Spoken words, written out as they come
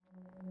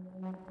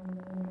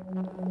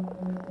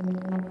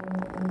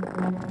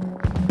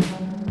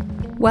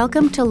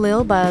Welcome to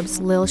Lil Bub's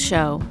Lil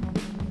Show,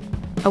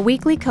 a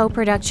weekly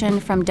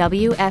co-production from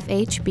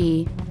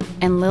WFHB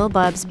and Lil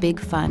Bub's Big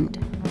Fund.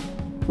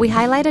 We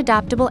highlight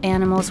adoptable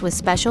animals with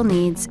special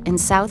needs in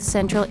South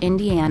Central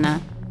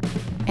Indiana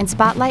and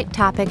spotlight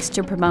topics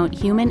to promote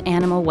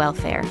human-animal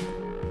welfare.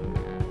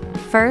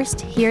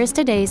 First, here's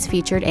today's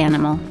featured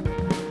animal.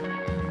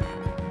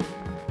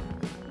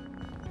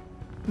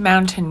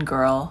 Mountain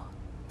Girl,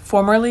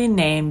 formerly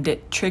named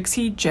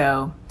Trixie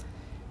Joe,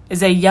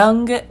 is a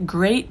young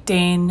Great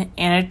Dane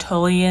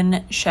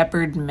Anatolian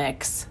Shepherd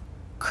mix,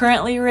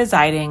 currently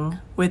residing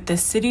with the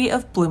City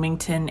of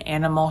Bloomington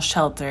Animal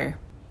Shelter.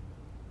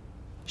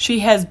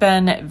 She has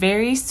been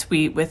very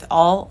sweet with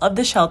all of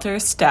the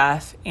shelter's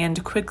staff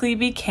and quickly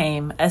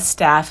became a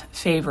staff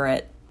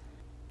favorite.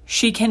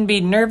 She can be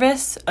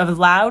nervous of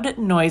loud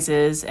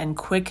noises and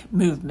quick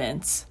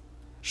movements.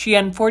 She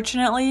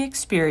unfortunately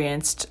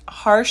experienced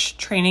harsh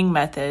training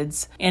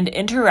methods and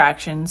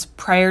interactions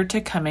prior to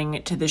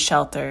coming to the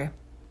shelter,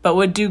 but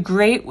would do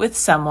great with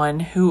someone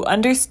who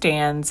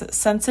understands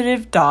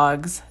sensitive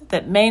dogs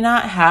that may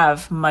not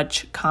have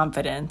much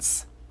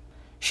confidence.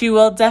 She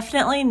will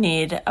definitely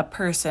need a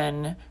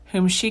person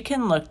whom she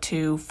can look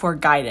to for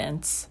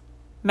guidance.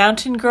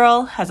 Mountain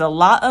Girl has a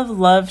lot of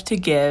love to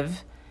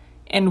give,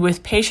 and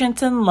with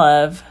patience and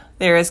love,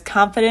 there is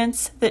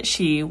confidence that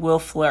she will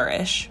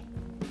flourish.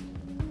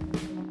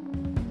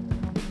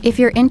 If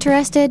you're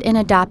interested in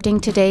adopting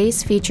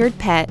today's featured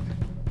pet,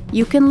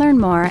 you can learn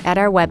more at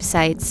our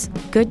websites,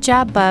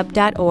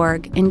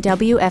 goodjobbub.org and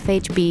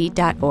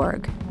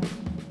wfhb.org.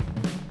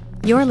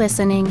 You're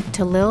listening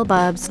to Lil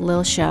Bub's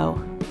Lil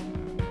Show,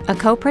 a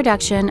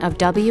co-production of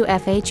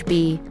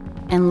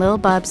WFHB and Lil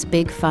Bub's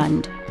Big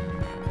Fund.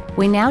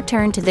 We now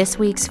turn to this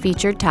week's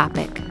featured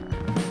topic.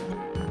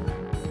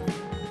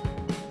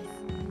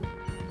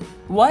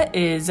 What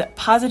is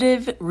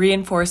positive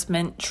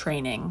reinforcement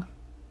training?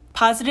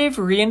 Positive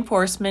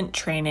reinforcement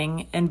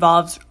training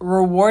involves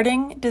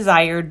rewarding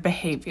desired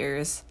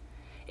behaviors.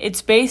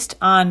 It's based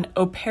on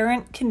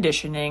operant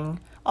conditioning,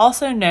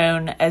 also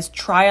known as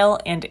trial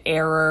and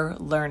error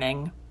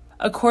learning.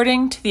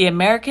 According to the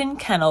American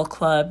Kennel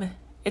Club,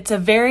 it's a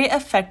very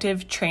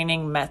effective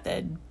training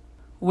method.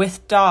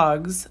 With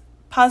dogs,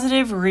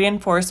 positive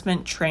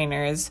reinforcement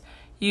trainers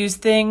use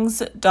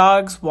things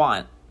dogs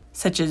want,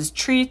 such as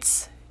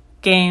treats,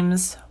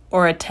 games,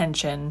 or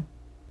attention.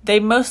 They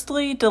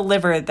mostly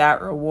deliver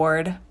that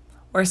reward,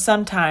 or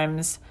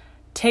sometimes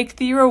take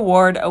the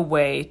reward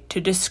away to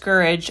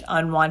discourage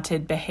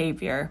unwanted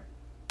behavior.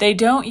 They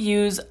don't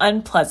use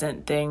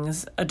unpleasant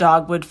things a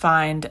dog would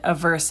find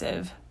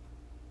aversive.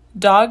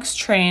 Dogs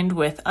trained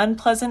with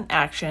unpleasant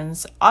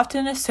actions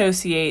often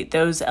associate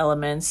those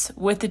elements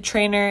with the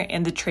trainer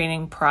and the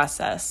training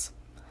process.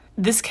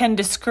 This can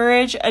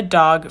discourage a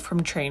dog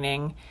from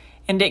training,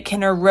 and it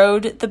can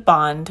erode the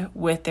bond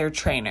with their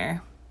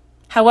trainer.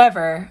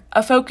 However,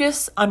 a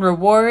focus on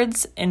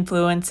rewards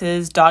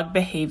influences dog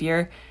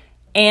behavior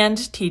and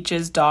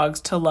teaches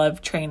dogs to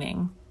love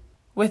training.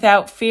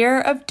 Without fear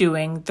of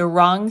doing the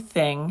wrong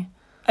thing,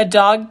 a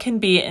dog can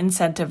be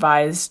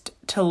incentivized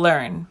to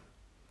learn.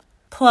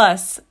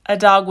 Plus, a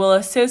dog will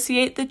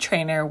associate the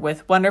trainer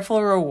with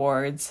wonderful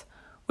rewards,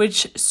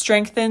 which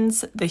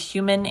strengthens the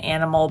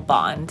human-animal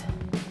bond.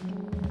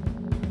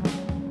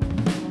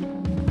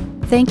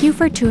 Thank you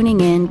for tuning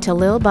in to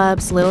Lil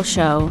Bub's Lil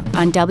Show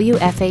on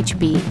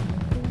WFHB,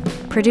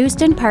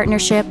 produced in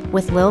partnership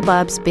with Lil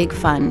Bub's Big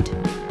Fund.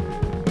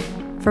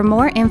 For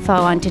more info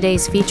on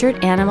today's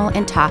featured animal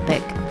and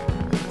topic,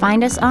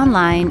 find us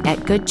online at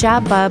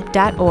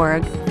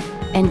goodjobbub.org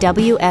and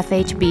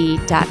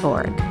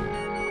wfhb.org.